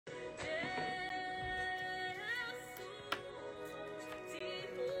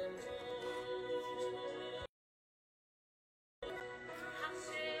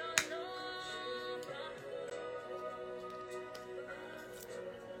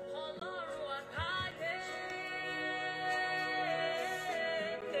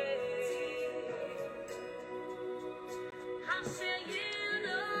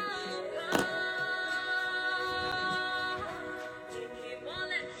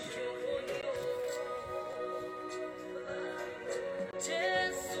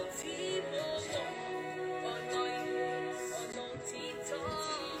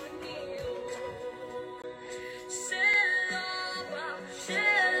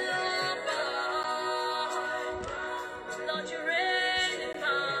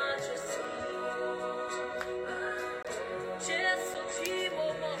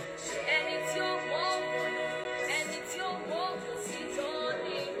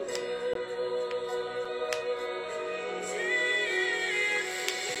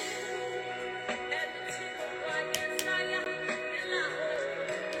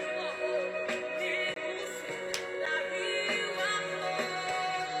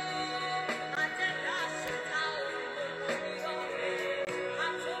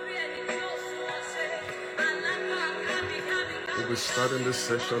We're starting this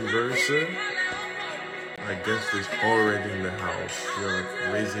session very soon. My guest is already in the house. You're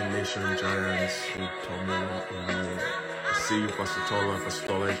Raising Nation Giants with Tomo Oluye. I see you, Pastor Tola. Pastor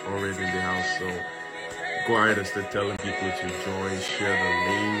Tola is already in the house, so go ahead and start telling people to join, share the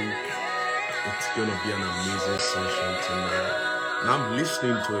link. It's gonna be an amazing session tonight. Now I'm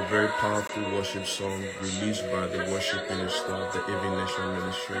listening to a very powerful worship song released by the worship minister of the Avon Nation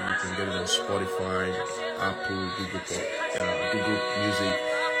Ministry. You can get it on Spotify, Apple, Google Music,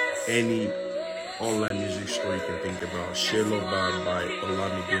 any online music store you can think about. Shelo Bad by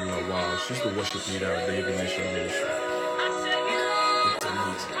Olamide Lawal. She's the worship leader of the Avon Nation Ministry. It's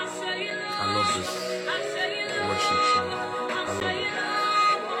amazing. I love this worship song. I love it.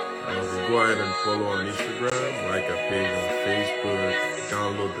 Go ahead and follow on Instagram, like our page on Facebook,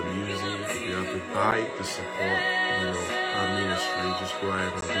 download the music. If you have to buy it to support, our ministry, just go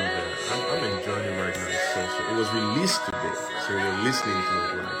ahead and do that. I'm enjoying it right now. So it was released today, so you're listening to it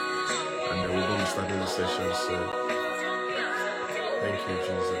live, and then we're going to be starting the session. So thank you,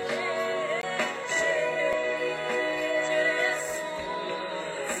 Jesus.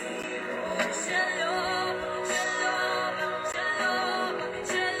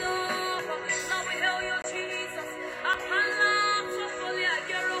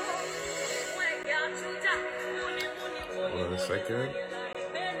 Hold on a second.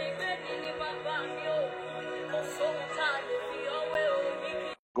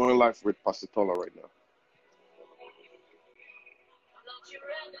 Going live with Pastor Tola right now.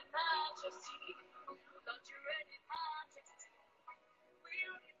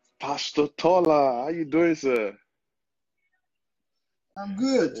 Pastor Tola, how you doing, sir? I'm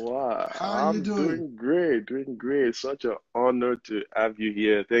good. Wow, How are you doing great. Such an honor to have you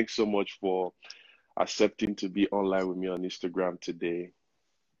here. Thanks so much for accepting to be online with me on Instagram today.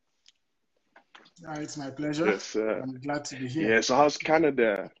 It's my pleasure. Yes, sir. I'm glad to be here. Yeah, so how's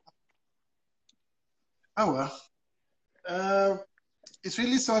Canada? Oh, well. It's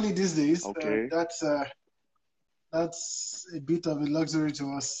really sunny these days. Okay. That's a bit of a luxury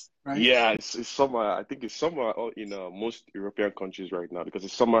to us, right? Yeah, it's summer. I think it's summer in most European countries right now because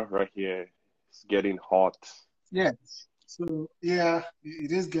it's summer right here. It's getting hot. Yeah. So, yeah,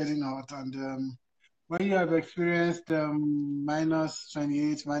 it is getting hot. And when you have experienced minus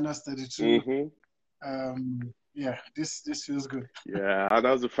 28, minus 32, yeah, this feels good. Yeah, and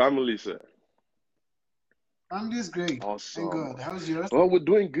how's the family, sir? Family is great. Awesome. Thank God. How's yours? Well, we're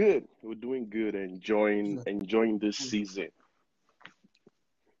doing good. Enjoying this season.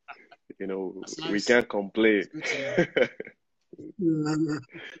 That's nice. We can't complain.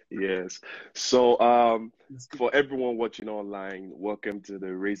 Yes. So, for everyone watching online, welcome to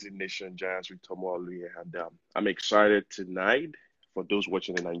the Raising Nation Giants with Tomo Oluye. And I'm excited tonight. For those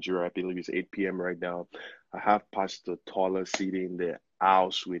watching in Nigeria, I believe it's 8 p.m. right now. I have Pastor Tola sitting in the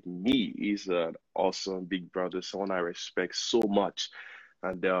house with me. He's an awesome big brother, someone I respect so much.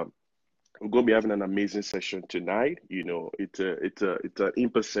 And we're going to be having an amazing session tonight. It's an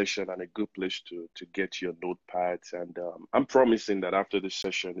in-person session and a good place to get your notepads. And I'm promising that after this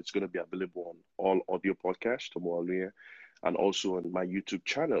session, it's going to be available on all audio podcasts, Tomo Oluye, and also on my YouTube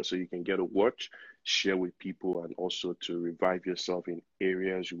channel, so you can get a watch, share with people, and also to revive yourself in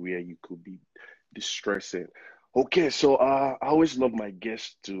areas where you could be distressing. Okay, so I always love my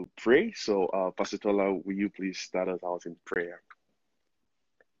guests to pray. So, Pastor Tola, will you please start us out in prayer?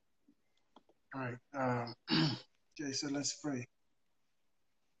 All right. Okay, so let's pray.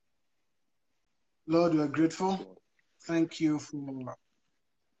 Lord, we are grateful. Thank you for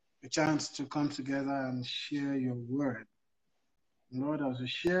the chance to come together and share your word. Lord, as we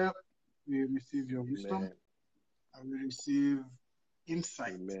share, we receive your wisdom. Amen. And we receive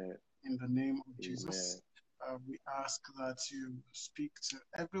insight. Amen. In the name of Amen. Jesus. We ask that you speak to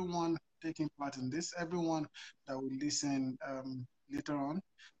everyone taking part in this, everyone that will listen later on.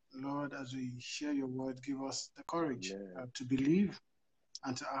 Lord, as we share your word, give us the courage to believe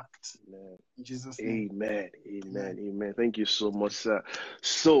and to act. Amen. In Jesus' name. Amen. Thank you so much, sir.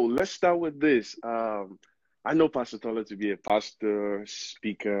 So let's start with this. I know Pastor Tola to be a pastor,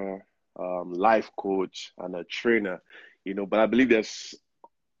 speaker, life coach, and a trainer, but I believe there's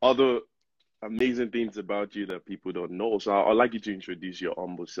other amazing things about you that people don't know. So I'd like you to introduce your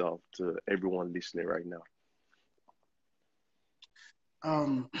humble self to everyone listening right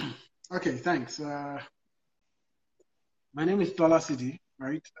now. Okay, thanks. My name is Tola Sidi,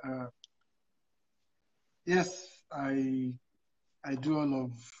 right? Yes, I do all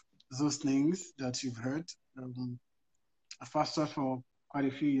of those things that you've heard. I fasted for quite a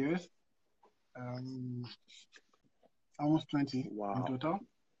few years, almost 20 in total.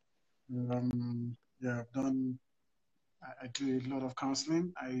 I've done I do a lot of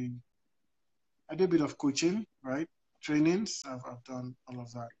counseling. I do a bit of coaching, right? Trainings. I've done all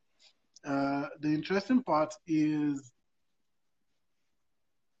of that. The interesting part is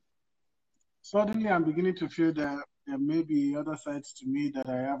suddenly I'm beginning to feel that there may be other sides to me that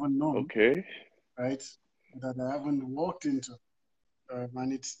I haven't known, Okay. right? That I haven't walked into.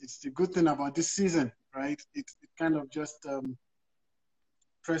 And it's the good thing about this season, right? It kind of just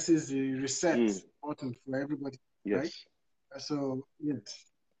presses the reset Mm. button for everybody, right? Yes. So yes.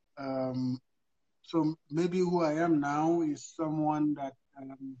 Um, so maybe who I am now is someone that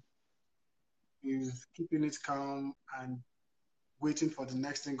is keeping it calm and waiting for the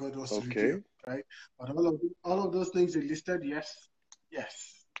next thing God wants to reveal, Okay. right? But all of those things you listed, yes,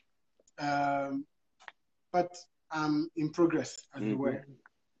 yes. But I'm in progress, as it were.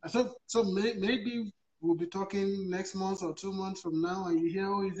 Mm-hmm. Maybe we'll be talking next month or 2 months from now, and you hear,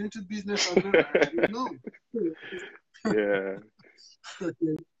 oh, he's into business as well. I don't know. Yeah.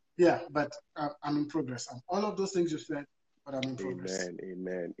 Okay. Yeah, but I'm in progress. All of those things you said, but I'm in progress. Amen,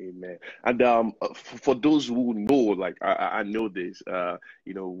 amen, amen. And for those who know, like I know this,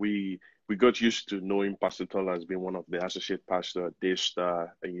 we got used to knowing Pastor Tola as being one of the associate pastor at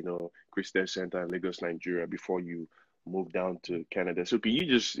Daystar, Christian Center in Lagos, Nigeria, before you moved down to Canada. So can you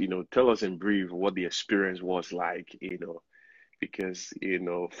just, tell us in brief what the experience was like, because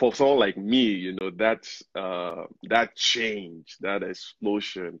for someone like me, that change, that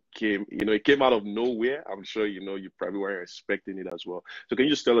explosion came, it came out of nowhere. I'm sure you probably weren't expecting it as well. So can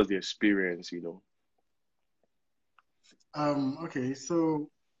you just tell us the experience? Okay, so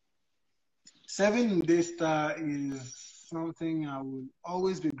serving in Daystar is something I will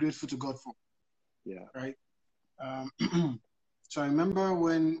always be grateful to God for, Yeah. right? So I remember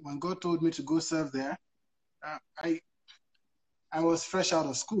when God told me to go serve there, uh, I I was fresh out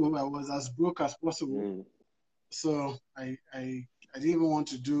of school. I was as broke as possible. Mm. So I didn't even want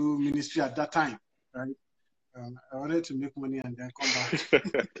to do ministry at that time, right? I wanted to make money and then come back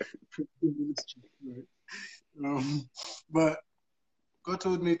to do ministry, right? But God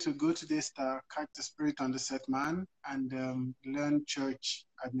told me to go to Daystar, catch the spirit on the set man, and learn church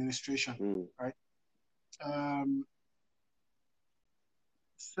administration, Mm. right? Um,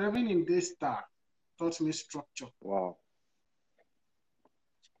 Serving in Daystar taught me structure, Wow.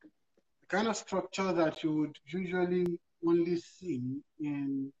 the kind of structure that you would usually only see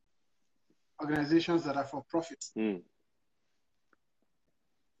in organizations that are for profit. Mm.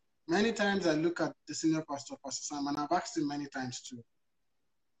 Many times I look at the senior pastor, Pastor Sam, and I've asked him many times too,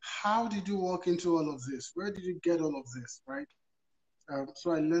 how did you walk into all of this? Where did you get all of this, right?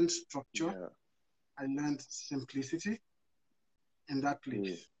 So I learned structure, Yeah. I learned simplicity in that Mm.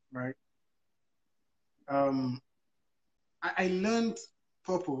 place, right? Um, I learned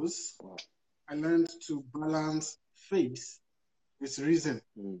purpose. Wow. I learned to balance faith with reason.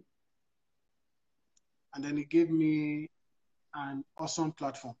 Mm. And then it gave me an awesome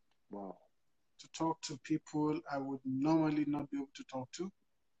platform Wow. to talk to people I would normally not be able to talk to.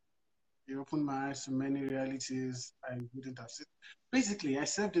 It opened my eyes to many realities I wouldn't have seen. Basically, I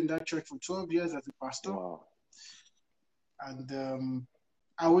served in that church for 12 years as a pastor, Wow. and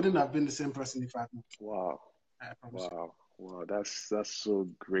I wouldn't have been the same person if I had not. Wow. I promise you. Wow. Wow. That's so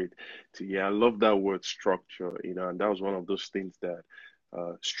great to hear. I love that word structure, and that was one of those things that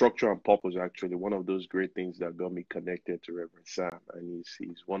structure and purpose actually one of those great things that got me connected to Reverend Sam, and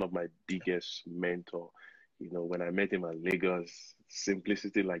he's one of my biggest mentor. When I met him at Lagos,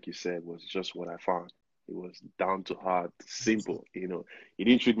 simplicity, like you said, was just what I found. It was down to heart, simple. He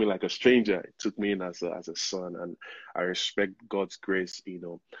didn't treat me like a stranger. He took me in as a son, and I respect God's grace,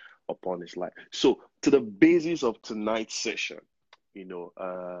 upon his life. So, to the basis of tonight's session,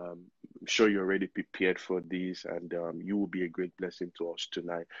 I'm sure you're already prepared for this, and you will be a great blessing to us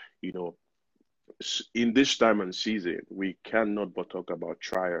tonight. You know, in this time and season, we cannot but talk about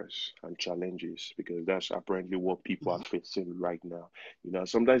trials and challenges because that's apparently what people are Mhm. facing right now.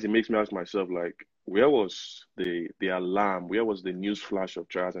 Sometimes it makes me ask myself, like, where was the alarm? Where was the news flash of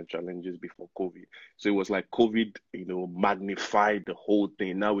trials and challenges before COVID? So it was like COVID, magnified the whole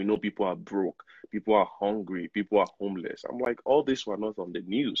thing. Now we know people are broke, people are hungry, people are homeless. I'm like, all this were not on the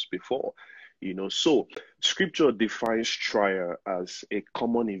news before. So scripture defines trial as a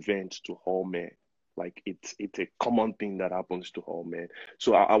common event to all men. Like it's a common thing that happens to all men.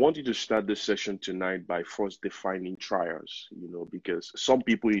 So I want you to start this session tonight by first defining trials, because some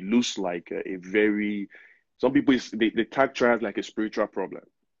people it looks like some people they tag trials like a spiritual problem.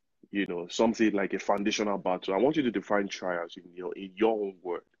 Some say like a foundational battle. I want you to define trials in your own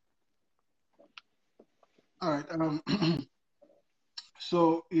word. All right.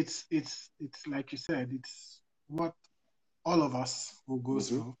 So it's like you said, it's what all of us will go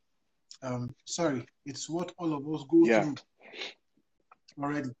Mm-hmm. through. Sorry, it's what all of us go Yeah. through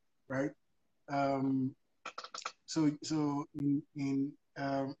already, right? So in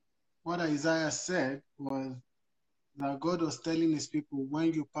what Isaiah said was that God was telling his people,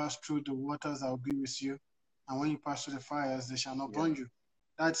 when you pass through the waters, I'll be with you. And when you pass through the fires, they shall not Yeah. burn you.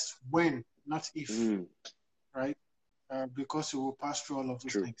 That's when, not if, Mm. right? Because you will pass through all of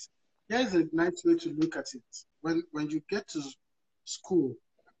those True. things. Here's a nice way to look at it. When you get to school,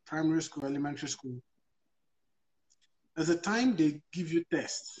 primary school, elementary school, there's a time they give you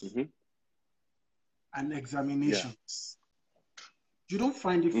tests Mm-hmm. and Yeah. examinations. You don't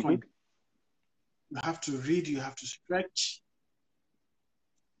find it Mm-hmm. funny. You have to read, you have to stretch,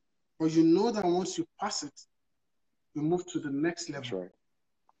 but you know that once you pass it, you move to the next That's level. right.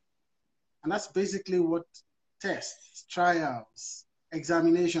 And that's basically what tests, trials,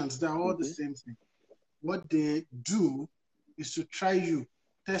 examinations, they're all the Mm-hmm. same thing. What they do is to try you,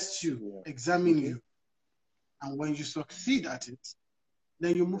 test you, Yeah. examine Mm-hmm. you. And when you succeed at it,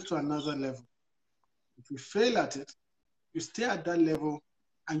 then you move That's to right. another level. If you fail at it, you stay at that level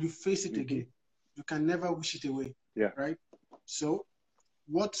and you face it Mm-hmm. again. You can never wish it away, Yeah. right? So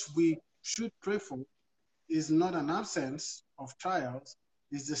what we should pray for is not an absence of trials,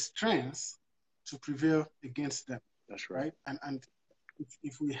 is the strength to prevail against them, That's right. right? And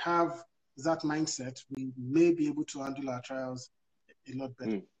if we have that mindset, we may be able to handle our trials a lot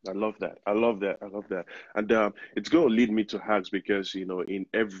better. I love that. I love that. I love that. And it's going to lead me to ask because in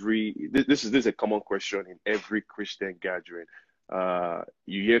every this is a common question in every Christian gathering.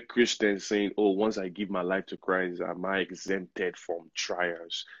 You hear Christians saying, "Oh, once I give my life to Christ, am I exempted from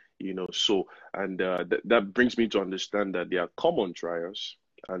trials?" So and that brings me to understand that there are common trials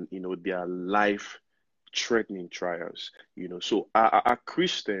and there are life-threatening trials. So are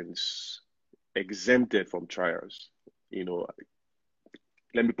Christians exempted from trials? You know,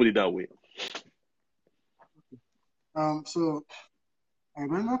 let me put it that way. So I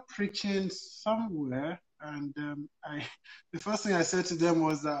remember preaching somewhere, and the first thing I said to them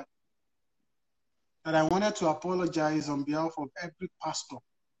was that I wanted to apologize on behalf of every pastor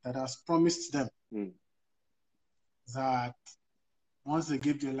that has promised them Mm. that once they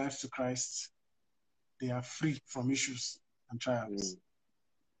give their lives to Christ, they are free from issues and trials.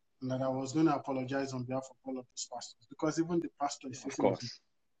 And that I was going to apologize on behalf of all of those pastors, because even the pastor is Of facing it, course.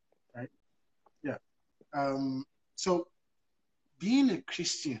 right? Yeah. So being a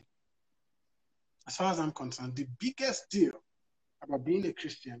Christian, as far as I'm concerned, the biggest deal about being a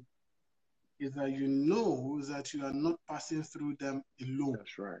Christian is that you know that you are not passing through them alone.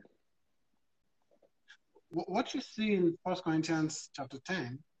 That's right. What you see in 1 Corinthians chapter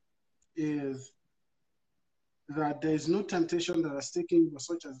 10 is that there is no temptation that has taken you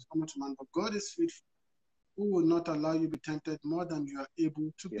such as is common to man, but God is faithful, who will not allow you to be tempted more than you are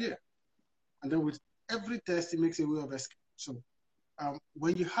able to bear. And then with every test, he makes a way of escape. So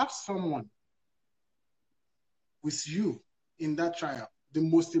when you have someone with you in that trial, the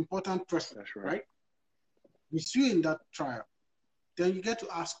most important person, That's right. right? With you in that trial, then you get to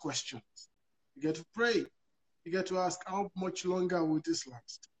ask questions. You get to pray. You get to ask, how much longer will this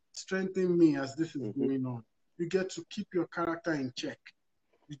last? Strengthen me as this is going on. You get to keep your character in check.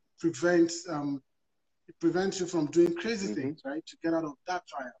 It prevents you from doing crazy things, right? To get out of that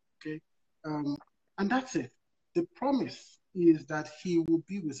trial, okay? And that's it. The promise is that he will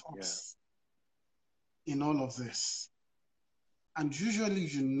be with us in all of this. And usually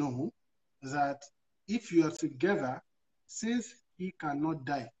you know that if you are together, since he cannot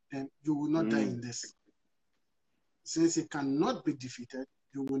die, then you will not die in this. Since he cannot be defeated,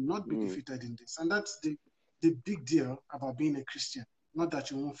 you will not be defeated in this. And that's the big deal about being a Christian. Not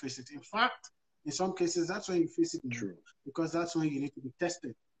that you won't face it. In fact, in some cases, that's when you face it more, because that's when you need to be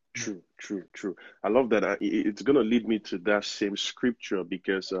tested. True. I love that. It's going to lead me to that same scripture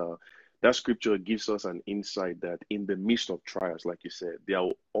because that scripture gives us an insight that in the midst of trials, like you said, there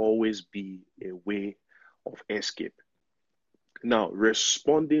will always be a way of escape. Now,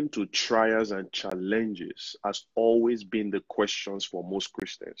 responding to trials and challenges has always been the questions for most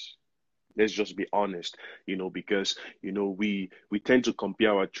Christians. Let's just be honest, because we tend to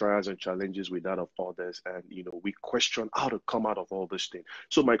compare our trials and challenges with that of others, and we question how to come out of all this thing.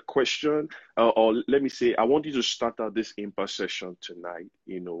 So my question, or let me say, I want you to start out this impact session tonight,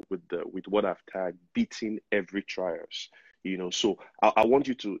 with what I've tagged beating every trials. So I want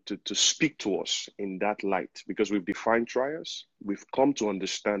you to speak to us in that light, because we've defined trials. We've come to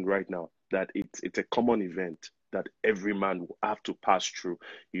understand right now that it's a common event that every man will have to pass through,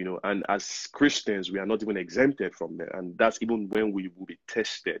 and as Christians, we are not even exempted from that. And that's even when we will be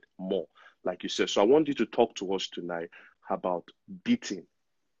tested more, like you said. So I want you to talk to us tonight. about beating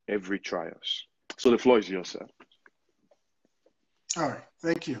every trials. So the floor is yours, sir. All right.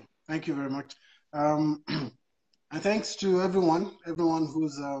 Thank you. Thank you very much. And thanks to everyone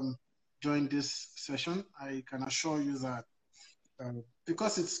who's joined this session. I can assure you that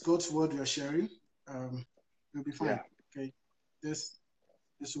because it's God's word we are sharing, you'll be fine. Yeah. Okay. This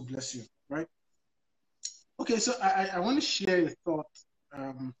will bless you, right? Okay, so I want to share a thought,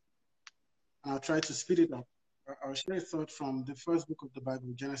 and I'll try to speed it up. I'll share a thought from the first book of the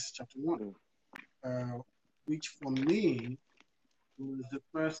Bible, Genesis chapter 1, which for me was the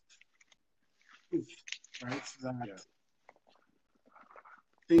first proof, right, that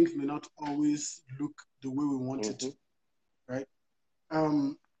things may not always look the way we want it to, right?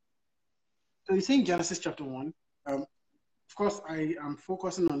 So you see in Genesis chapter 1, of course, I am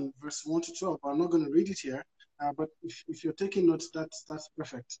focusing on verse 1 to 12. I'm not going to read it here, but if you're taking notes, that's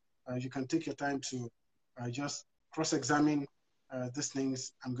perfect. You can take your time to just cross-examine these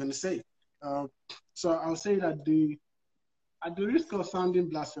things I'm going to say. So I'll say that at the risk of sounding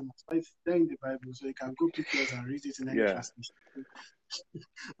blasphemous, it's there in the Bible, so you can go pick yours and read it in any translation.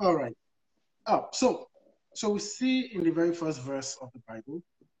 All right. So we see in the very first verse of the Bible,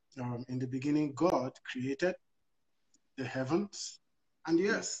 in the beginning, God created the heavens and the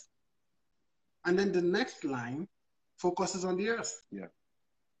earth. And then the next line focuses on the earth. Yeah.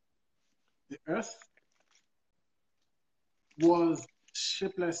 The earth was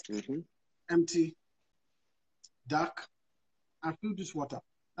shapeless, empty, dark, and filled with water.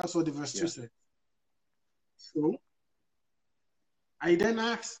 That's what the verse 2 says. So I then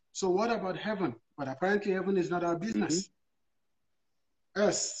asked, so what about heaven? But apparently heaven is not our business.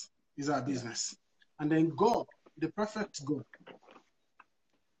 Earth is our business. And then God, the perfect God,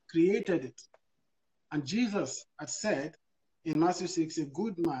 created it. And Jesus had said in Matthew 6, a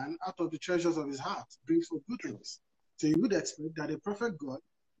good man out of the treasures of his heart brings forth good things. So you would expect that a perfect God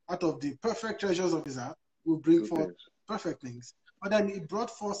out of the perfect treasures of his heart will bring forth perfect things. But then he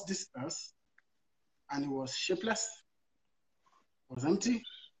brought forth this earth, and it was shapeless, it was empty,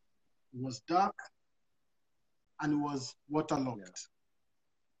 it was dark, and it was waterlogged.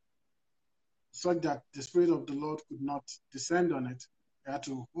 So that the Spirit of the Lord could not descend on it. It had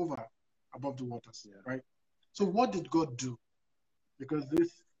to hover above the waters, right? So what did God do? Because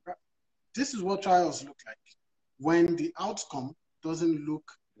this is what trials look like when the outcome doesn't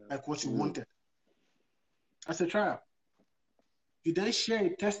look like what you wanted. As a trial, you then share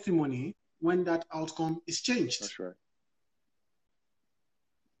a testimony when that outcome is changed. That's right.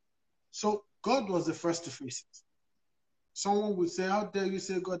 So God was the first to face it. Someone would say, how dare you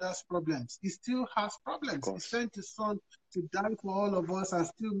say God has problems? He still has problems. He sent his son to die for all of us, and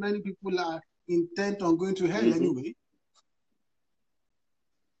still many people are intent on going to hell anyway.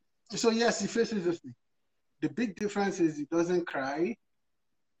 So yes, he faces this thing. The big difference is he doesn't cry,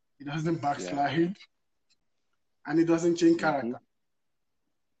 he doesn't backslide, and he doesn't change character.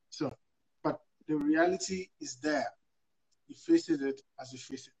 So, but the reality is there. He faces it as he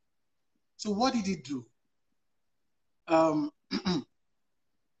faces it. So what did he do?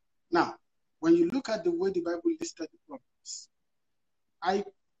 Now, when you look at the way the Bible listed the problems, I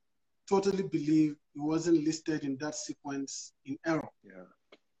totally believe it wasn't listed in that sequence in error.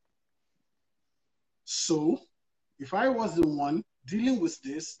 So, if I was the one dealing with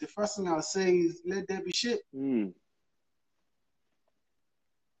this, the first thing I'll say is, let there be shape.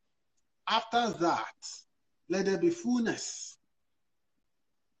 After that, let there be fullness.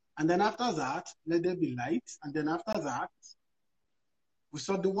 And then after that, let there be light. And then after that, we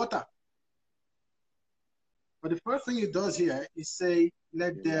saw the water. But the first thing it does here is say,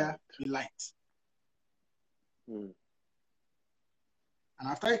 let there be light. And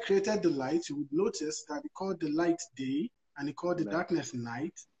after I created the light, you would notice that he called the light day and he called the darkness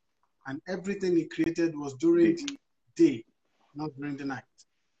night. And everything he created was during the day, not during the night.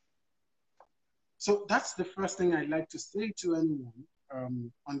 So that's the first thing I'd like to say to anyone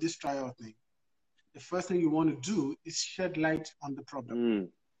on this trial thing. The first thing you want to do is shed light on the problem.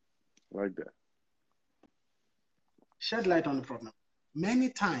 Like that. Shed light on the problem. Many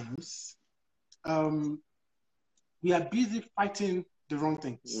times, we are busy fighting the wrong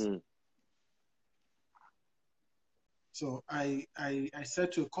things. So I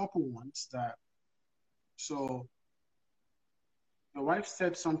said to a couple once that, so your wife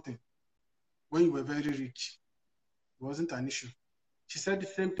said something when you were very rich. It wasn't an issue. She said the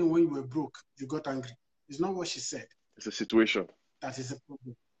same thing when you were broke. You got angry. It's not what she said. It's a situation. That is a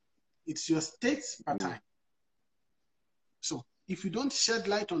problem. It's your state's pattern. So if you don't shed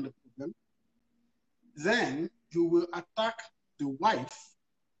light on the problem, then you will attack the wife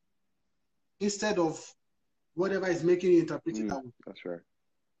instead of whatever is making you interpret it that way. That's right.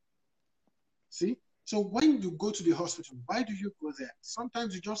 See? So when you go to the hospital, why do you go there?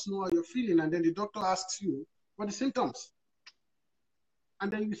 Sometimes you just know how you're feeling, and then the doctor asks you what the symptoms.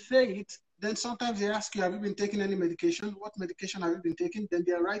 And then you say it. Then sometimes they ask you, have you been taking any medication? What medication have you been taking? Then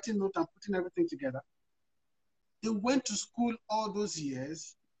they are writing notes and putting everything together. They went to school all those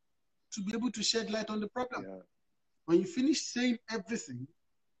years to be able to shed light on the problem. Yeah. When you finish saying everything,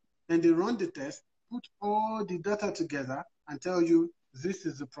 then they run the test, put all the data together, and tell you this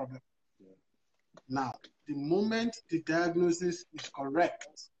is the problem. Yeah. Now, the moment the diagnosis is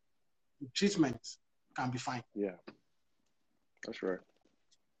correct, the treatment can be fine. Yeah. That's right.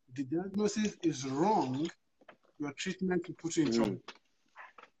 The diagnosis is wrong, your treatment will put you in trouble.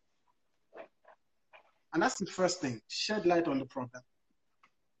 And that's the first thing, shed light on the problem.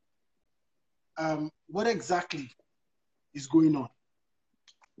 What exactly is going on,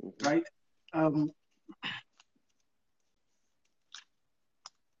 right? Am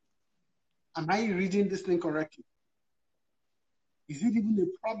I reading this thing correctly? Is it even a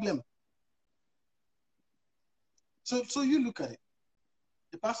problem? So you look at it.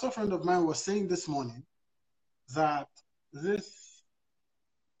 The pastor friend of mine was saying this morning that this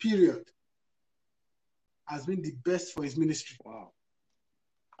period has been the best for his ministry. Wow.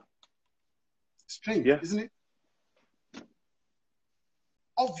 Strange, Yeah. isn't it?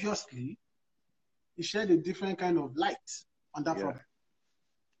 Obviously, he shed a different kind of light on that problem.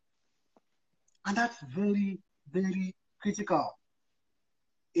 And that's very, very critical.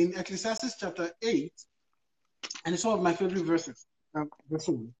 In Ecclesiastes chapter 8, and it's one of my favorite verses, verse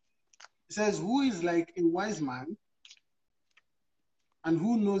 1, it says, who is like a wise man and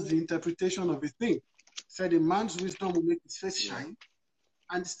who knows the interpretation of a thing? It said, a man's wisdom will make his face shine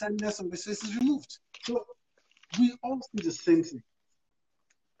and the steadiness of his face is removed. So we all see the same thing.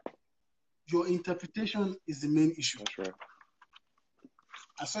 Your interpretation is the main issue. That's right.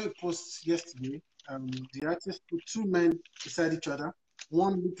 I saw a post yesterday. The artist put two men beside each other.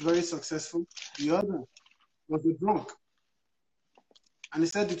 One looked very successful. The other was a drunk. And he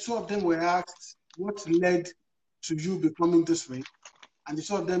said the two of them were asked, what led to you becoming this way? And the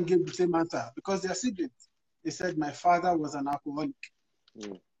two of them gave the same answer. Because they are siblings. They said, my father was an alcoholic.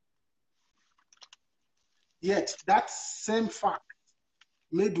 Yet that same fact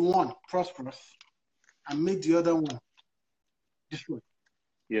made one prosperous and made the other one destroyed.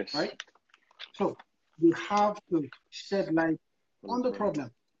 Yes. Right? So we have to shed light on the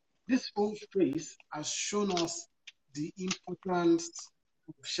problem. This whole phase has shown us the importance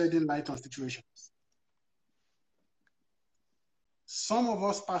of shedding light on situations. Some of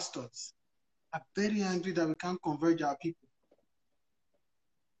us pastors are very angry that we can't converge our people.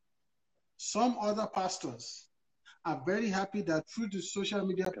 Some other pastors are very happy that through the social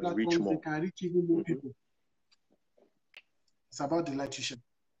media platforms they can reach even more people. It's about the light you shed.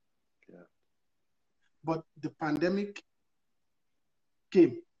 Yeah. But the pandemic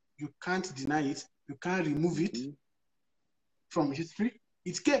came. You can't deny it. You can't remove it from history.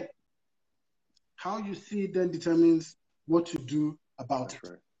 It came. How you see it then determines what to do about it.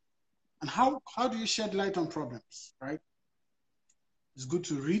 Right. And how do you shed light on problems, right? It's good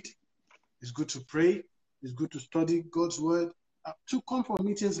to read. It's good to pray. It's good to study God's word. To come for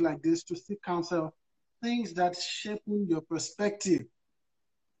meetings like this, to seek counsel, things that shape your perspective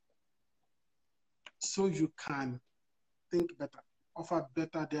so you can think better, offer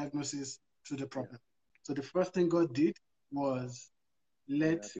better diagnosis to the problem. So the first thing God did was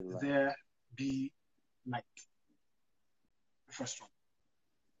let there be light. The first one.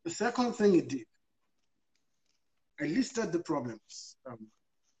 The second thing he did, I listed the problems.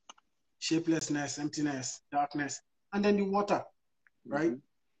 Shapelessness, emptiness, darkness, and then the water, right?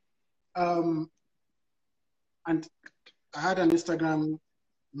 And I had an Instagram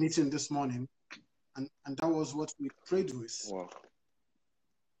meeting this morning, and that was what we prayed with. Wow.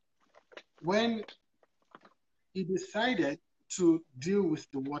 When he decided to deal with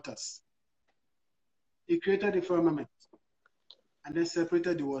the waters, he created a firmament and then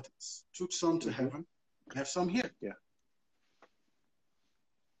separated the waters, took some to heaven, left some here. Yeah.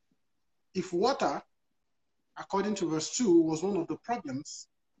 If water, according to verse 2, was one of the problems,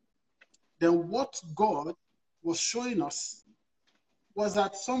 then what God was showing us was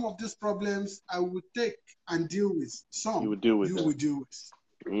that some of these problems I would take and deal with. Some you would deal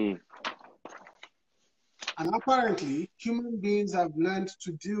with. And apparently, human beings have learned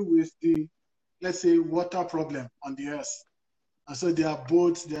to deal with the, let's say, water problem on the earth. And so there are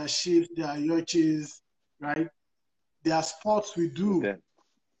boats, there are ships, there are yachts, right? There are sports we do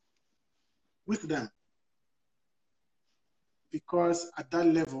with them. Because at that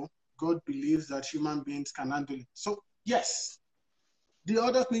level, God believes that human beings can handle it. So, yes. The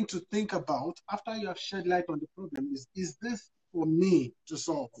other thing to think about after you have shed light on the problem is this for me to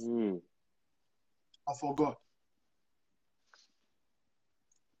solve or for God?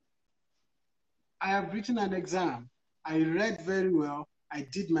 I have written an exam. I read very well. I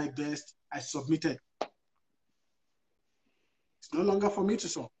did my best. I submitted. It's no longer for me to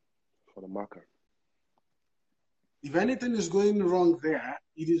solve. For the marker. If anything is going wrong there,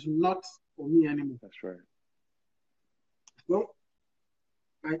 it is not for me anymore. That's right. Well,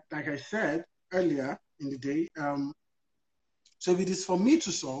 like I said earlier in the day, so if it is for me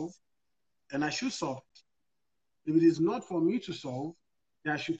to solve, then I should solve it. If it is not for me to solve,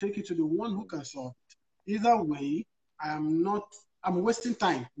 then I should take it to the one who can solve it. Either way, I'm wasting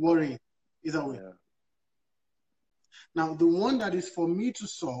time worrying. Either way. Yeah. Now, the one that is for me to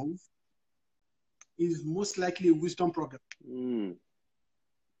solve is most likely a wisdom problem.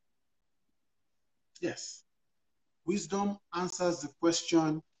 Yes. Wisdom answers the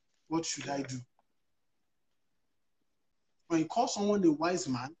question, what should I do? When you call someone a wise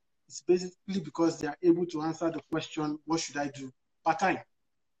man, it's basically because they are able to answer the question, what should I do? Per time.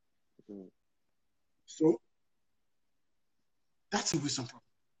 So, that's a wisdom problem.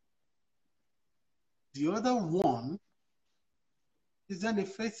 The other one is then a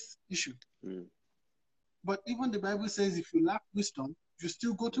faith issue. But even the Bible says if you lack wisdom, you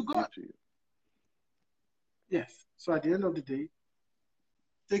still go to God. Yes. So at the end of the day,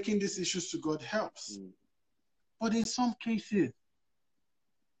 taking these issues to God helps. But in some cases,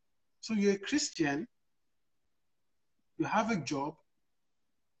 so you're a Christian, you have a job,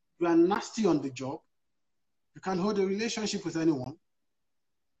 you are nasty on the job, you can't hold a relationship with anyone.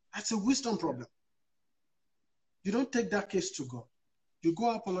 That's a wisdom problem. You don't take that case to God. You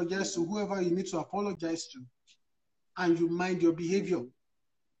go apologize to whoever you need to apologize to, and you mind your behavior.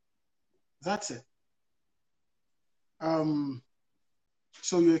 That's it.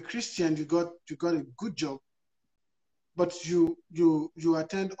 So you're a Christian, you got a good job, but you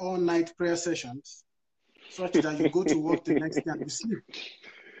attend all night prayer sessions such that you go to work the next day and you sleep.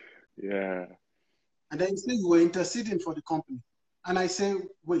 Yeah. And then you say you were interceding for the company. And I say,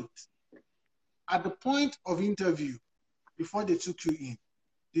 wait, at the point of interview, before they took you in,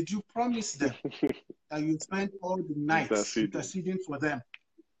 did you promise them that you spend all the nights interceding for them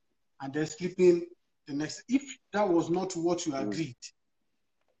and then sleeping the next? If that was not what you agreed,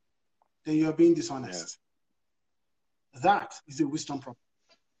 then you're being dishonest. Yeah. That is a wisdom problem.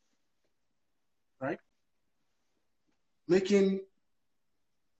 Right? Making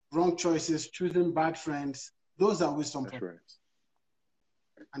wrong choices, choosing bad friends, those are wisdom problems.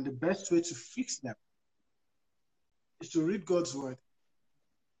 Right. And the best way to fix them is to read God's word.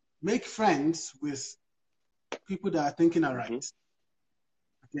 Make friends with people that are thinking aright.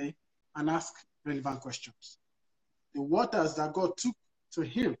 Okay? And ask relevant questions. The waters that God took to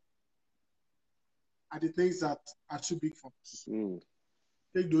him are the things that are too big for us.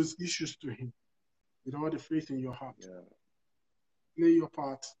 Take those issues to him with all the faith in your heart. Yeah. Play your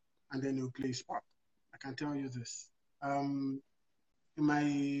part, and then he'll play his part. I can tell you this. In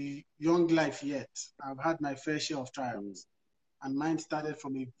my young life yet, I've had my fair share of trials. And mine started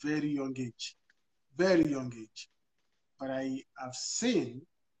from a very young age. Very young age. But I have seen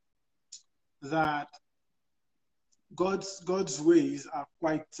that God's ways are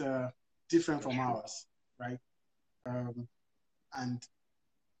quite different from ours, right? And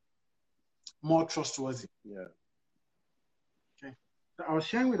more trustworthy. Yeah. Okay. So I was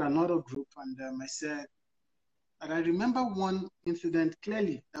sharing with another group, and I said that I remember one incident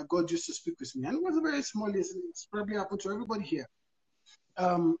clearly that God used to speak with me, and it was a very small incident. It's probably happened to everybody here.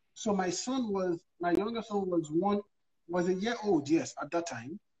 So my younger son was a year old, yes, at that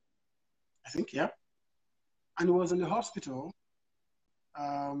time. I think, yeah. And he was in the hospital. He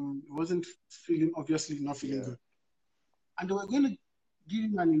wasn't obviously not feeling good. And they were going to give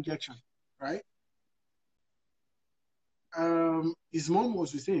him an injection, right? His mom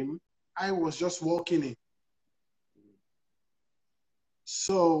was with him. I was just walking in.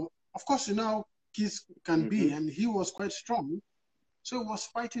 So, of course, kids can be, and he was quite strong. So he was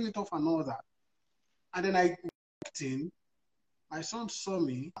fighting it off and all that. And then I walked in. My son saw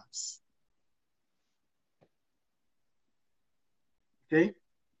me. Okay?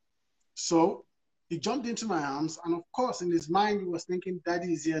 So he jumped into my arms, and of course, in his mind, he was thinking,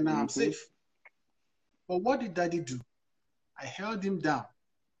 Daddy is here now, I'm safe. But what did Daddy do? I held him down,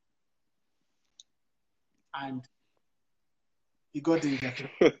 and he got the injection.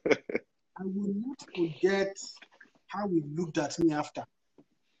 I will not forget how he looked at me after.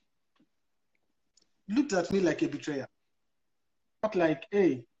 He looked at me like a betrayer. Not like,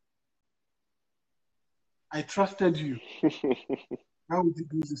 hey, I trusted you. Why would you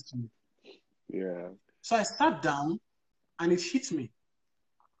do this to me? Yeah. So I sat down and it hit me.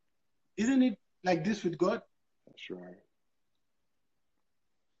 Isn't it like this with God? That's right.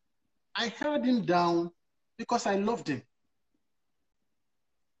 I held him down because I loved him.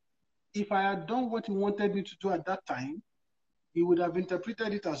 If I had done what he wanted me to do at that time, he would have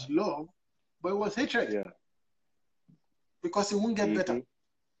interpreted it as love, but it was hatred. Yeah. Because it won't get better.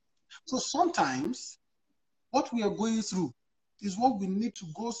 So sometimes what we are going through is what we need to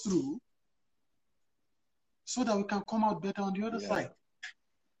go through so that we can come out better on the other side.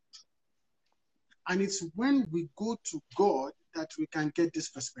 And it's when we go to God that we can get this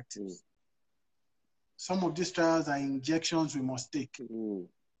perspective. Some of these trials are injections we must take.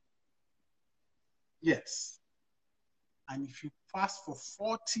 Yes. And if you fast for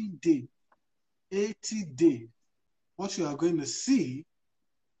 40 days, 80 days, what you are going to see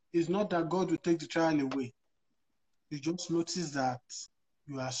is not that God will take the trial away. You just notice that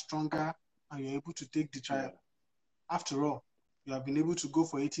you are stronger and you're able to take the trial. After all, you have been able to go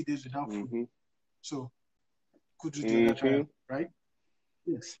for 80 days without food. So, could you do that trial, right?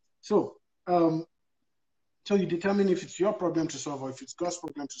 Yes. So, so you determine if it's your problem to solve or if it's God's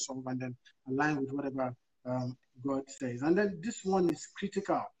problem to solve, and then align with whatever God says. And then this one is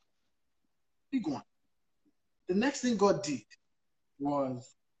critical. Big one. The next thing God did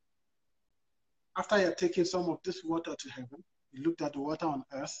was, after he had taken some of this water to heaven, he looked at the water on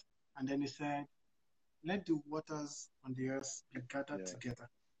earth, and then he said, let the waters on the earth be gathered together,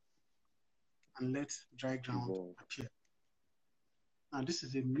 and let dry ground appear. Now, this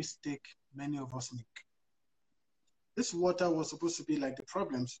is a mistake many of us make. This water was supposed to be like the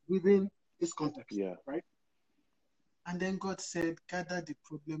problems within this context, right? And then God said, gather the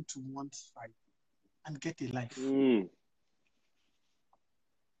problem to one side and get a life. It's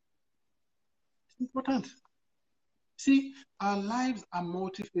important. See, our lives are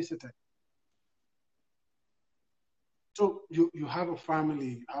multifaceted. So you have a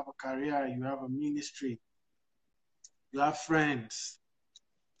family, you have a career, you have a ministry, you have friends,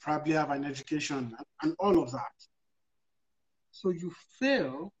 probably have an education, and all of that. So you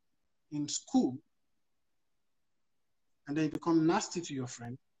fail in school, and then you become nasty to your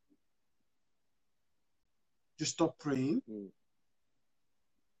friend. You stop praying. You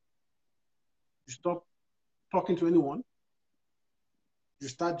stop talking to anyone. You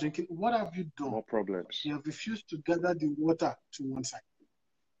start drinking. What have you done? More problems. You have refused to gather the water to one side.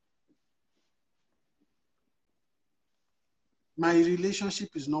 My relationship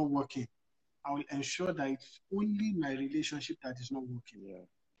is not working. I will ensure that it's only my relationship that is not working.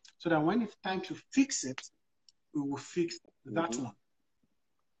 So that when it's time to fix it, we will fix that one.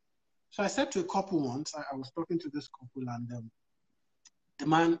 So I said to a couple once, I was talking to this couple, and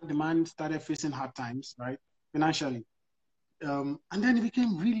the man started facing hard times, right, financially. And then he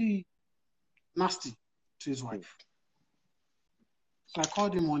became really nasty to his wife. So I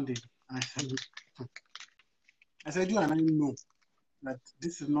called him one day, and I said, you and I know that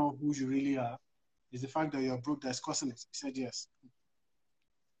this is not who you really are. It's the fact that you're broke that's causing it. He said, yes.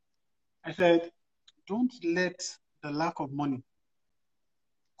 I said, don't let the lack of money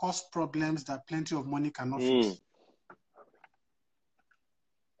cause problems that plenty of money cannot fix.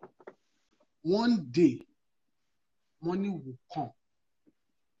 One day, money will come.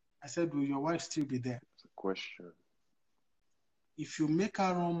 I said, will your wife still be there? That's a question. If you make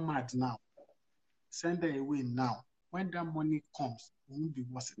her run mad now, send her away now. When that money comes, it won't be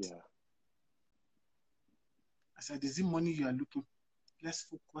worth it. I said, is it money you are looking for? Let's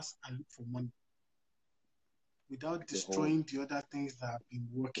focus and look for money without destroying the other things that have been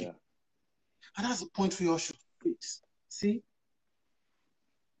working. And that's the point we all should face. See,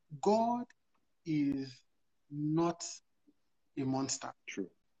 God is not a monster. True.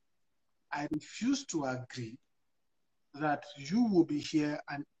 I refuse to agree that you will be here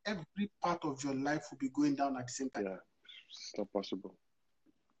and every part of your life will be going down at the same time. It's not possible.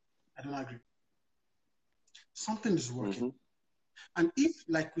 I don't agree. Something is working. And if,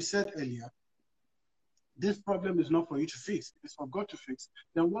 like we said earlier, this problem is not for you to fix, it's for God to fix,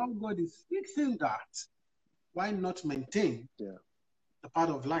 then while God is fixing that, why not maintain the part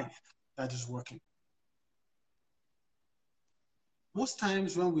of life that is working? Most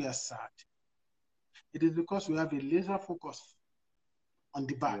times when we are sad, it is because we have a laser focus on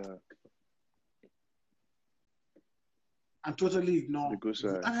the bad and totally ignore.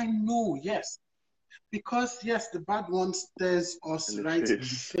 And I know, yes, because yes, the bad one stares us right in the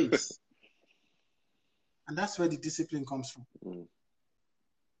face. And that's where the discipline comes from.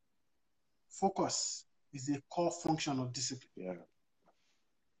 Focus is a core function of discipline.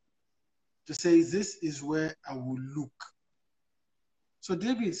 to say, this is where I will look. So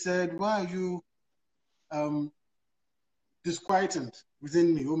David said, why are you disquieted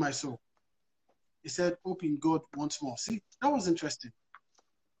within me, oh my soul? He said, hope in God once more. See, that was interesting.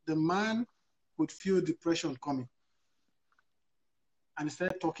 The man could feel depression coming. And he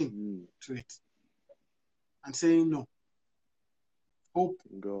started talking to it and saying, no, hope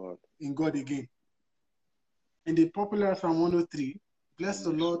in God again. In the popular Psalm 103, bless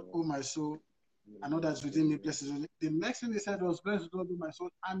the Lord, O my soul, and all that's within me, bless his holy name. The next thing he said was, bless the Lord, O my soul,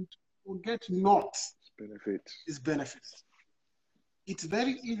 and forget not his benefits. It's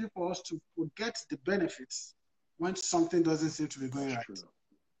very easy for us to forget the benefits when something doesn't seem to be going right.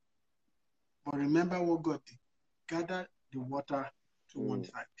 But remember what God did. Gather the water to one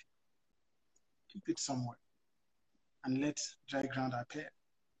side. Keep it somewhere. And let dry ground appear.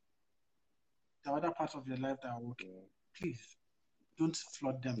 The other parts of your life that are working, please don't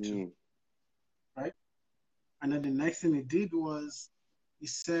flood them too. Right? And then the next thing he did was, he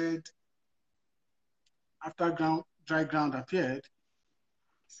said, after dry ground appeared,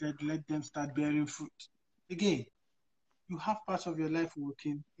 he said, let them start bearing fruit. Again, you have parts of your life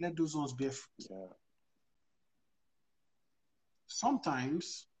working, let those ones bear fruit. Yeah.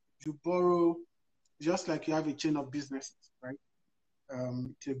 Sometimes you borrow, just like you have a chain of businesses, right?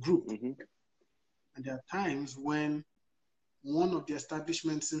 It's a group. And there are times when one of the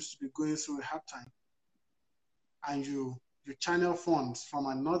establishments seems to be going through a hard time, and you channel funds from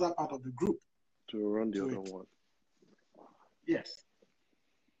another part of the group to run the other one. Yes.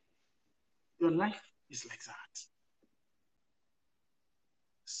 Your life is like that.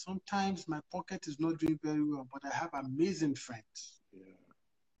 Sometimes my pocket is not doing very well, but I have amazing friends. Yeah.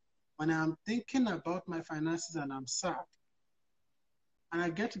 When I'm thinking about my finances and I'm sad, and I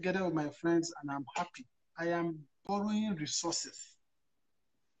get together with my friends and I'm happy, I am borrowing resources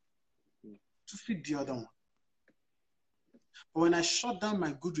to feed the other one. But when I shut down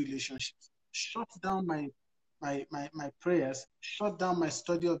my good relationships, shut down my prayers, shut down my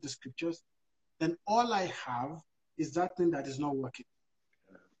study of the scriptures, then all I have is that thing that is not working.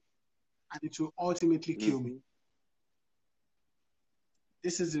 And it will ultimately kill me.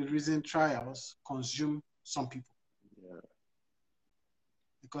 This is the reason trials consume some people. Yeah.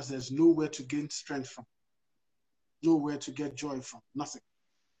 Because there's nowhere to gain strength from, nowhere to get joy from, nothing.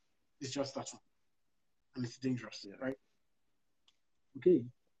 It's just that one. And it's dangerous, right? Okay.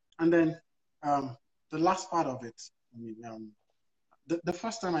 And then the last part of it, I mean, the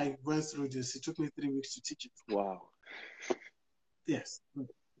first time I went through this, it took me 3 weeks to teach it. Wow. Yes.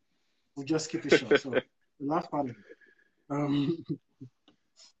 We'll just keep it short. So the last part of it.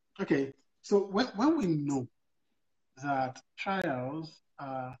 Okay. So when we know that trials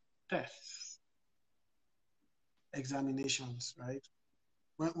are tests, examinations, right?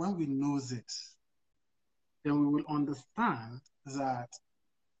 When we know this, then we will understand that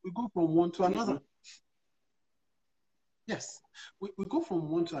we go from one to another. Yes, we go from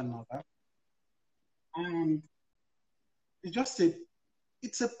one to another, and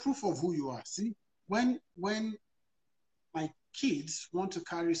it's a proof of who you are. See, when my kids want to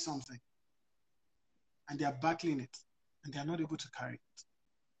carry something and they are battling it and they are not able to carry it,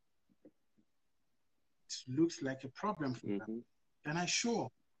 it looks like a problem for them. Then I show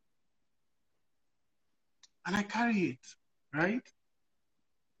up and I carry it, right?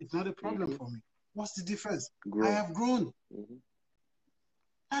 It's not a problem for me. What's the difference? I have grown.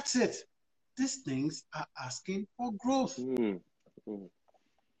 That's it. These things are asking for growth.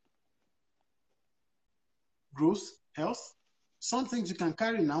 Growth, health. Some things you can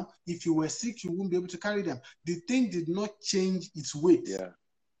carry now. If you were sick, you won't be able to carry them. The thing did not change its weight. Yeah.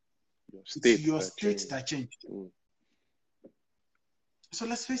 It's your state that changed. So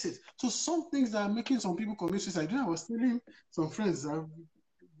let's face it. So some things that are making some people commit suicide. I was telling some friends that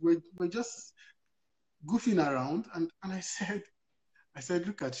we're just goofing around, and I said,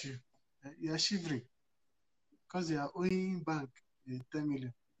 look at you. You're shivering. Because you are owing bank 10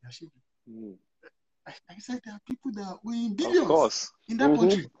 million. You're shivering. I said there are people that are owing billions in that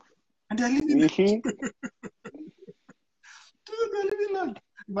country. And they're living there. They're living land.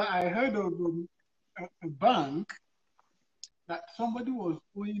 But I heard of a bank that somebody was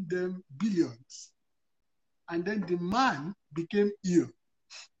owing them billions. And then the man became ill.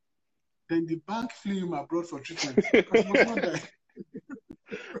 Then the bank flew him abroad for treatment. Because he was not there.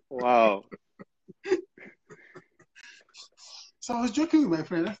 Wow. So I was joking with my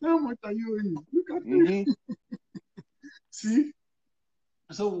friend. I said, how much are you owing? Look at me. See?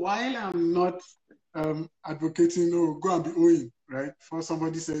 So while I'm not advocating, no, go and be owing, right? Before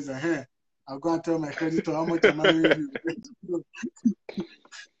somebody says, hey, I'll go and tell my creditor how much am I owing you.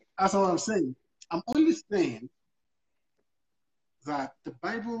 That's all I'm saying. I'm only saying that the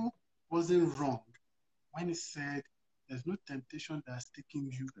Bible wasn't wrong when it said there's no temptation that's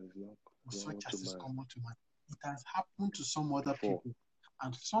taking you or such as is common to man. It has happened to some other people,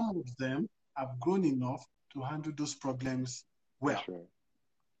 and some of them have grown enough to handle those problems well. That's right.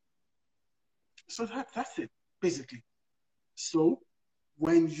 So that's it, basically. So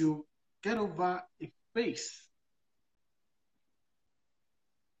when you get over a phase,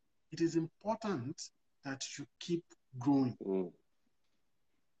 it is important that you keep growing.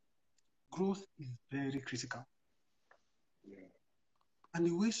 Growth is very critical. Yeah. And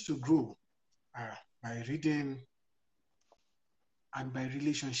the ways to grow are by reading and by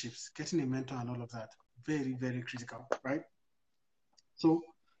relationships, getting a mentor and all of that. Very, very critical, right? So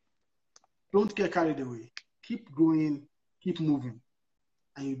don't get carried away. Keep going, keep moving,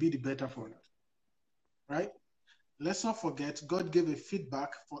 and you'll be the better for it, right? Let's not forget, God gave a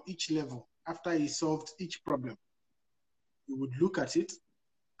feedback for each level after he solved each problem. He would look at it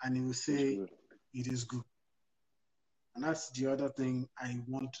and he will say, it is good. And that's the other thing I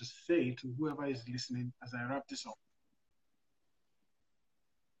want to say to whoever is listening as I wrap this up.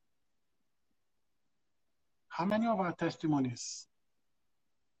 How many of our testimonies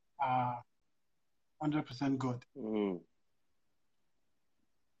are 100% good?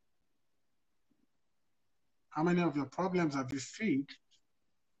 How many of your problems have you freed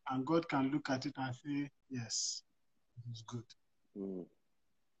and God can look at it and say, yes, it is good?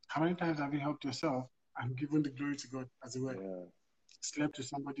 How many times have you helped yourself and given the glory to God as it were? Yeah. Slept with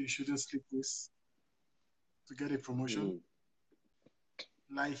somebody you shouldn't sleep with to get a promotion?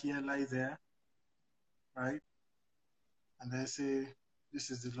 Lie here, lie there, right? And then say,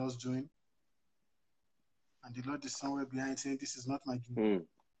 this is the Lord's doing. And the Lord is somewhere behind saying, this is not my doing.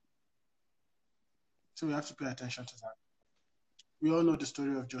 So we have to pay attention to that. We all know the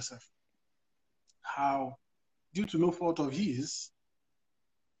story of Joseph. How, due to no fault of his,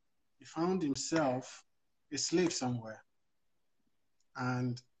 he found himself a slave somewhere.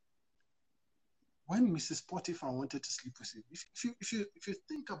 And when Mrs. Potiphar wanted to sleep with him, if you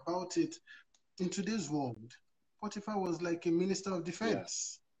think about it, in today's world, Potiphar was like a minister of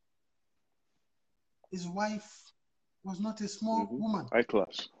defense. Yeah. His wife was not a small woman. High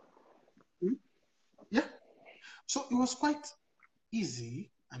class. Yeah. So it was quite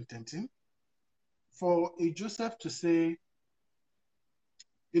easy and tempting for a Joseph to say,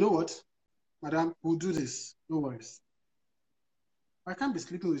 you know what, madam, we'll do this. No worries. I can't be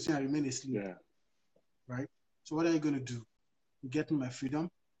sleeping with you and remain asleep. Yeah. Right? So what are you going to do? Get me my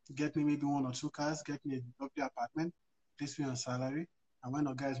freedom, get me maybe 1 or 2 cars, get me a lovely apartment, place me on salary, and when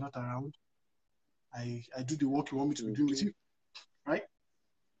a guy is not around, I do the work you want me to be doing with you. Right?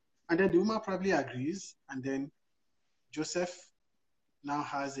 And then the woman probably agrees, and then Joseph now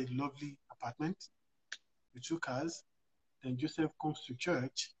has a lovely apartment with 2 cars. Then Joseph comes to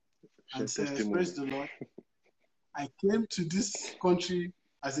church and says, praise the Lord, I came to this country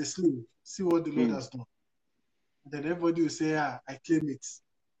as a slave. See what the Lord has done. And then everybody will say, I claim it.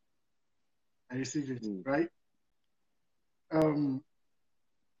 I receive it, right?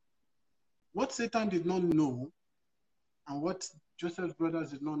 What Satan did not know and what Joseph's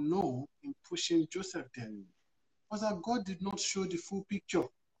brothers did not know in pushing Joseph there was that God did not show the full picture.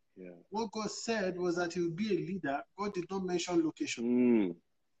 Yeah. What God said was that he would be a leader. God did not mention location.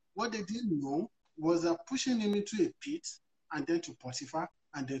 What they didn't know was that pushing him into a pit and then to Potiphar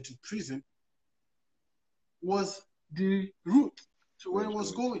and then to prison was the route to where he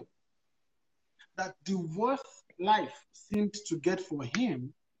was going. That the worst life seemed to get for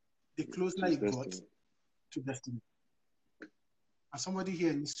him, the closer he got to destiny. And somebody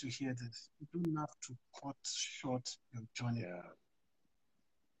here needs to hear this. You don't have to cut short your journey. Yeah.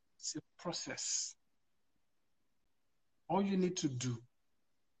 It's a process. All you need to do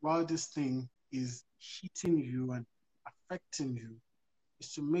while this thing is hitting you and affecting you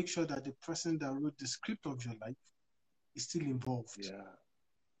is to make sure that the person that wrote the script of your life is still involved. Yeah.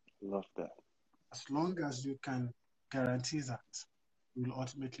 Love that. As long as you can guarantee that, you will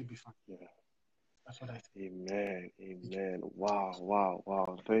ultimately be fine. Yeah. That's what I think. Amen. Amen.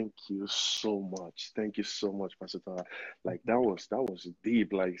 Wow. Thank you so much. Thank you so much, Pastor Tara. Like that was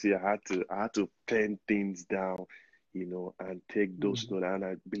deep. Like, see, I had to pen things down, and take those notes. And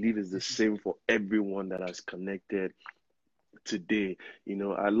I believe it's the same for everyone that has connected today.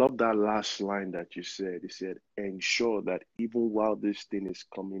 I love that last line that you said. You said, ensure that even while this thing is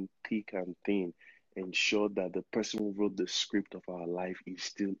coming thick and thin, ensure that the person who wrote the script of our life is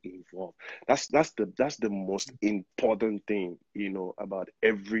still involved. That's the most important thing, about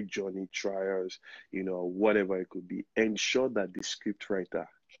every journey, trials, whatever it could be. Ensure that the script writer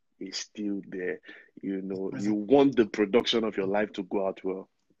is still there. You know, you want the production of your life to go out well.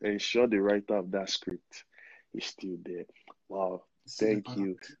 Ensure the writer of that script is still there. Wow. Thank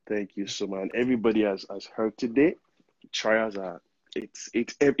you. Thank you so much. And everybody has heard today, trials are it's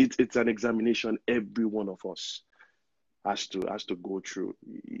an examination every one of us has to go through.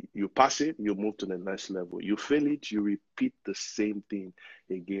 You pass it, you move to the next level. You fail it, you repeat the same thing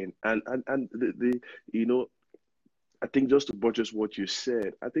again. And the you know, I think just to buttress what you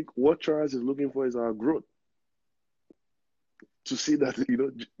said, I think what trials is looking for is our growth. To see that,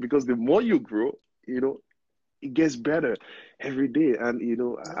 because the more you grow, it gets better every day. And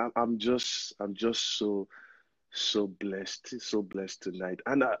I'm just so blessed tonight.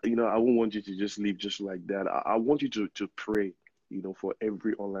 And I won't want you to just leave just like that. I want you to pray, for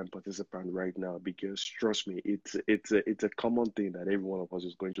every online participant right now, because trust me, it's a common thing that every one of us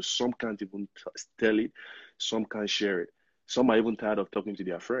is going to. Some can't even tell it, some can't share it. Some are even tired of talking to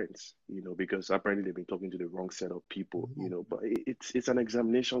their friends, because apparently they've been talking to the wrong set of people, But it's an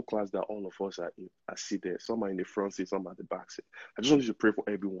examination class that all of us are seated. Some are in the front seat, some are at the back seat. I just want you to pray for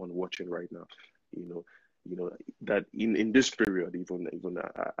everyone watching right now, you know, that in this period, even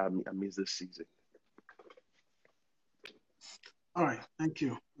I miss this season. All right, thank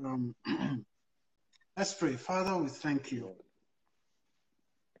you. Let's pray. Father, we thank you.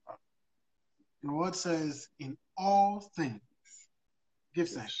 Your word says, in all things, give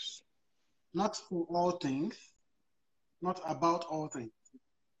thanks. Not for all things, not about all things,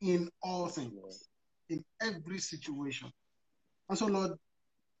 in all things, in every situation. And so, Lord,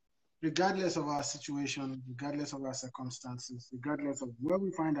 regardless of our situation, regardless of our circumstances, regardless of where we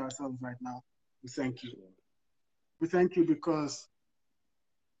find ourselves right now, we thank you. We thank you because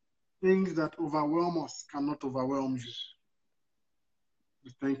things that overwhelm us cannot overwhelm you. We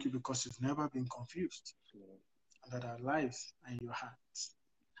thank you because you've never been confused and that our lives are in your hands.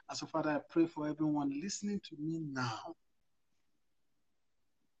 And so, Father, I pray for everyone listening to me now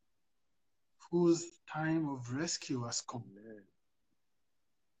whose time of rescue has come. Amen.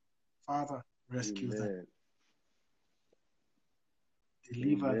 Father, rescue Amen. them.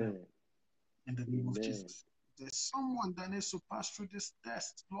 Deliver Amen. them in the name of Amen. Jesus. There's someone that needs to pass through this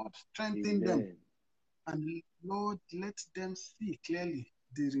test. Lord, strengthen them. And Lord, let them see clearly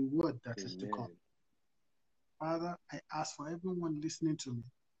the reward that is to come. Father, I ask for everyone listening to me,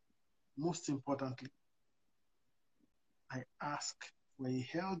 most importantly, I ask for a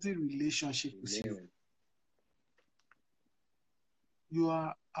healthy relationship with you. You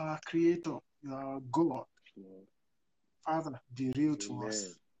are our creator. You are our God. Father, be real to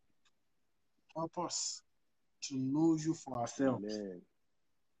us. Help us to know you for ourselves.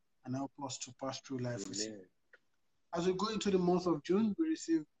 And help us to pass through life with you. As we go into the month of June, we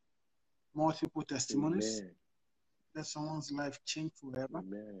receive multiple testimonies. Let someone's life change forever.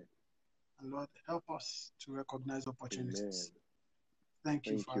 And Lord, help us to recognize opportunities. Thank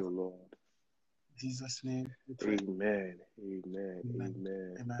you, Father. Thank you, Lord. In Jesus' name we pray. Amen.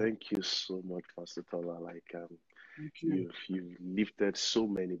 Thank you so much, Pastor Tola. You've lifted so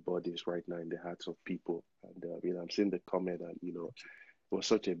many bodies right now in the hearts of people. And I'm seeing the comment, and it was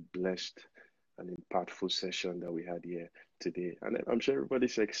such a blessed and impactful session that we had here today. And I'm sure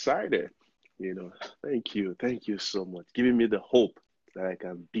everybody's excited. Thank you so much, giving me the hope that I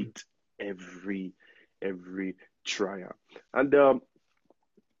can beat every trial. And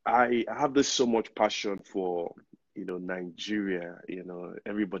I have this so much passion for Nigeria.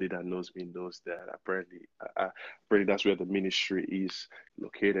 Everybody that knows me knows that apparently that's where the ministry is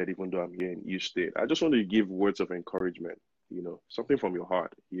located, even though I'm here in Houston. I just want to give words of encouragement, something from your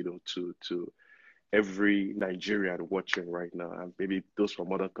heart, to every Nigerian watching right now, and maybe those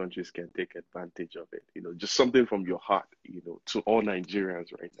from other countries can take advantage of it. Just something from your heart, to all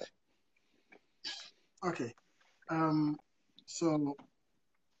Nigerians right now. Okay. So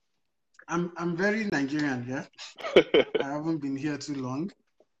I'm very Nigerian, yeah. I haven't been here too long,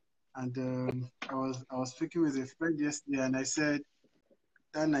 and I was speaking with a friend yesterday, and I said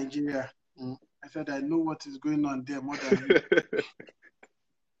that Nigeria. I said I know what is going on there more than you.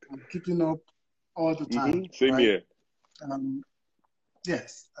 I'm keeping up all the time. Same right? here.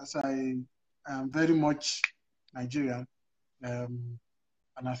 Yes, as I am very much Nigerian.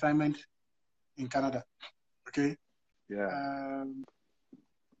 An assignment in Canada. Okay. Yeah.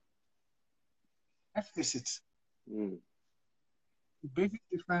 Let's face it. The basic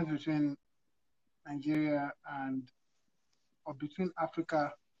difference between Nigeria or between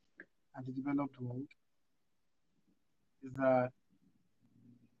Africa and the developed world is that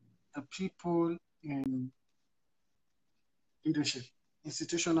the people in leadership,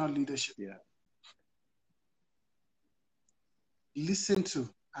 institutional leadership, listen to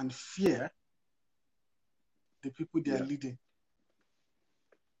and fear the people they are leading.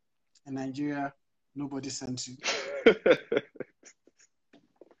 In Nigeria, nobody sent you.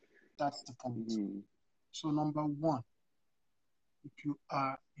 That's the point. Mm. So number one, if you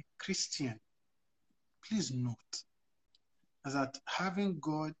are a Christian, please note that having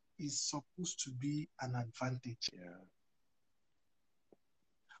God is supposed to be an advantage. Yeah.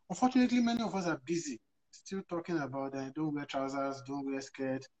 Unfortunately, many of us are busy still talking about don't wear trousers, don't wear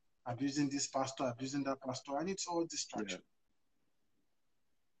skirt, abusing this pastor, abusing that pastor, and it's all distraction.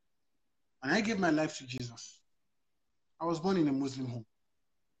 When I gave my life to Jesus, I was born in a Muslim home.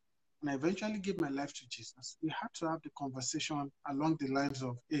 When I eventually gave my life to Jesus, we had to have the conversation along the lines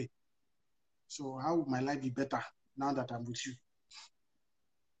of, hey, so how would my life be better now that I'm with you?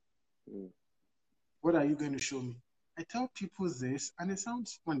 Mm. What are you going to show me? I tell people this, and it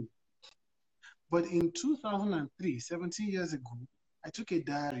sounds funny. But in 2003, 17 years ago, I took a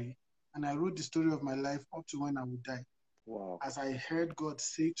diary and I wrote the story of my life up to when I would die. Wow. As I heard God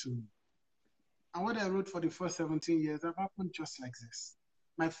say to me. And what I wrote for the first 17 years have happened just like this.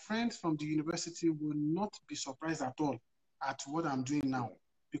 My friends from the university will not be surprised at all at what I'm doing now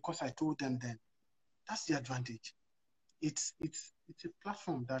because I told them then. That's the advantage. It's a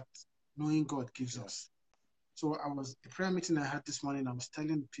platform that knowing God gives us. So the prayer meeting I had this morning, I was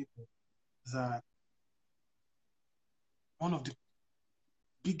telling people that one of the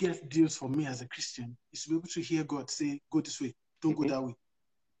biggest deals for me as a Christian is to be able to hear God say, go this way, don't go that way.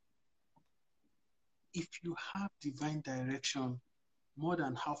 If you have divine direction, more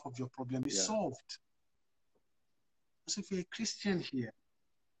than half of your problem is solved. So if you're a Christian here,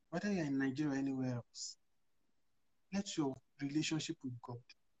 whether you're in Nigeria or anywhere else, let your relationship with God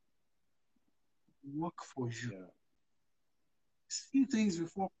work for you. See things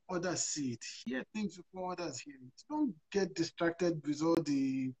before others see it. Hear things before others hear it. Don't get distracted with all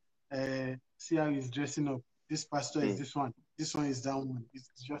the see how he's dressing up. This pastor is this one. This one is that one. It's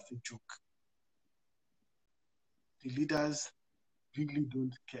just a joke. The leaders really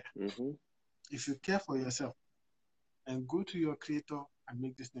don't care. If you care for yourself, and go to your creator and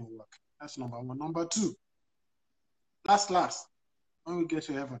make this thing work. That's number one. Number two, last, when we get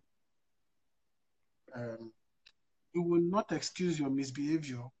to heaven, you will not excuse your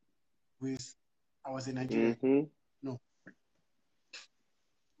misbehavior with, I was in Nigeria. No.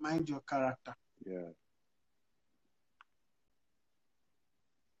 Mind your character.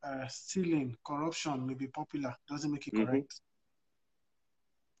 Stealing, corruption may be popular, doesn't make it correct.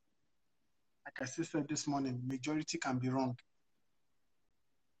 Like I said this morning, majority can be wrong.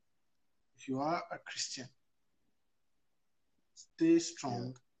 If you are a Christian, stay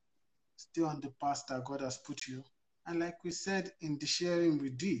strong, stay on the path that God has put you. And like we said in the sharing we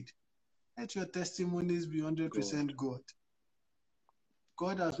did, let your testimonies be 100% God.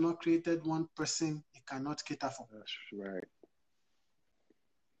 God has not created one person he cannot cater for. That's right.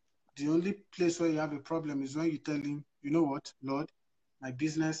 The only place where you have a problem is when you tell him, you know what, Lord, my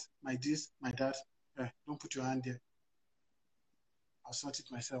business, my this, my that, don't put your hand there. I'll sort it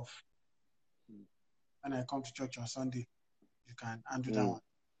myself. When I come to church on Sunday, you can handle that one.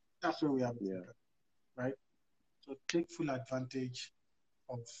 That's where we have a problem, right? So take full advantage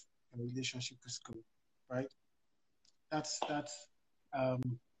of a relationship with God, right? That's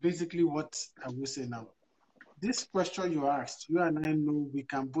basically what I will say now. This question you asked, you and I know we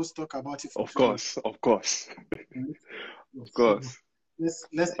can both talk about it. Of course. Of course. Let's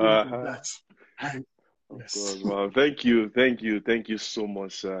leave it at that. Of course. Well, thank you so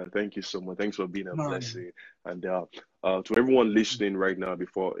much, sir. Thank you so much. Thanks for being a blessing. And to everyone listening right now,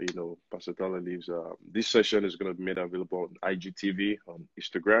 before Pastor Tala leaves, this session is going to be made available on IGTV, on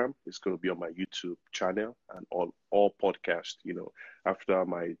Instagram. It's going to be on my YouTube channel and all podcasts. After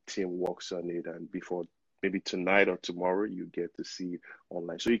my team works on it, and before maybe tonight or tomorrow, you get to see it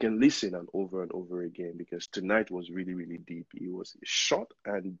online. So you can listen and over again, because tonight was really, really deep. It was short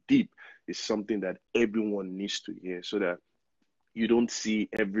and deep. It's something that everyone needs to hear, so that you don't see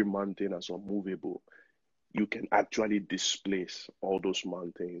every mountain as unmovable. You can actually displace all those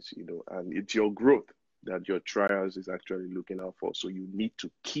mountains, and it's your growth that your trials is actually looking out for. So you need to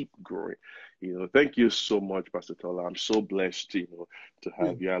keep growing. Thank you so much, Pastor Tola. I'm so blessed, to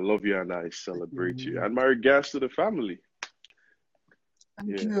have you. I love you and I celebrate you. And my regards to the family.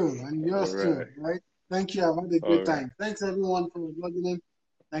 Thank you. And yours too, right? Thank you. I've had a great time. Thanks everyone for logging in.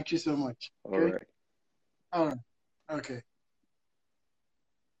 Thank you so much. Okay? All right. Okay.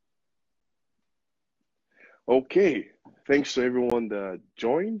 Okay. Thanks to everyone that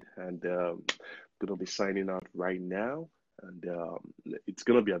joined, and gonna be signing out right now, and it's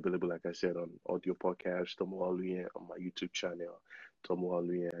gonna be available, like I said, on audio podcast, on my YouTube channel.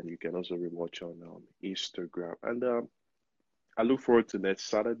 Tomoalu, and you can also rewatch on Instagram. And I look forward to next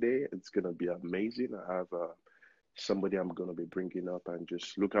Saturday. It's gonna be amazing. I have somebody I'm gonna be bringing up, and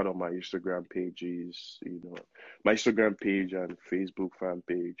just look out on my Instagram pages, my Instagram page and Facebook fan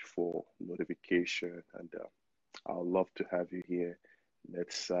page for notification. And I'll love to have you here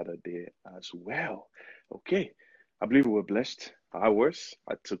next Saturday as well. Okay, I believe we were blessed. I was.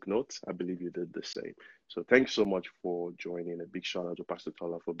 I took notes. I believe you did the same. So thanks so much for joining. A big shout out to Pastor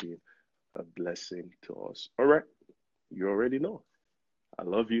Tola for being a blessing to us. All right, you already know. I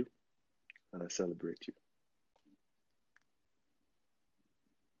love you and I celebrate you.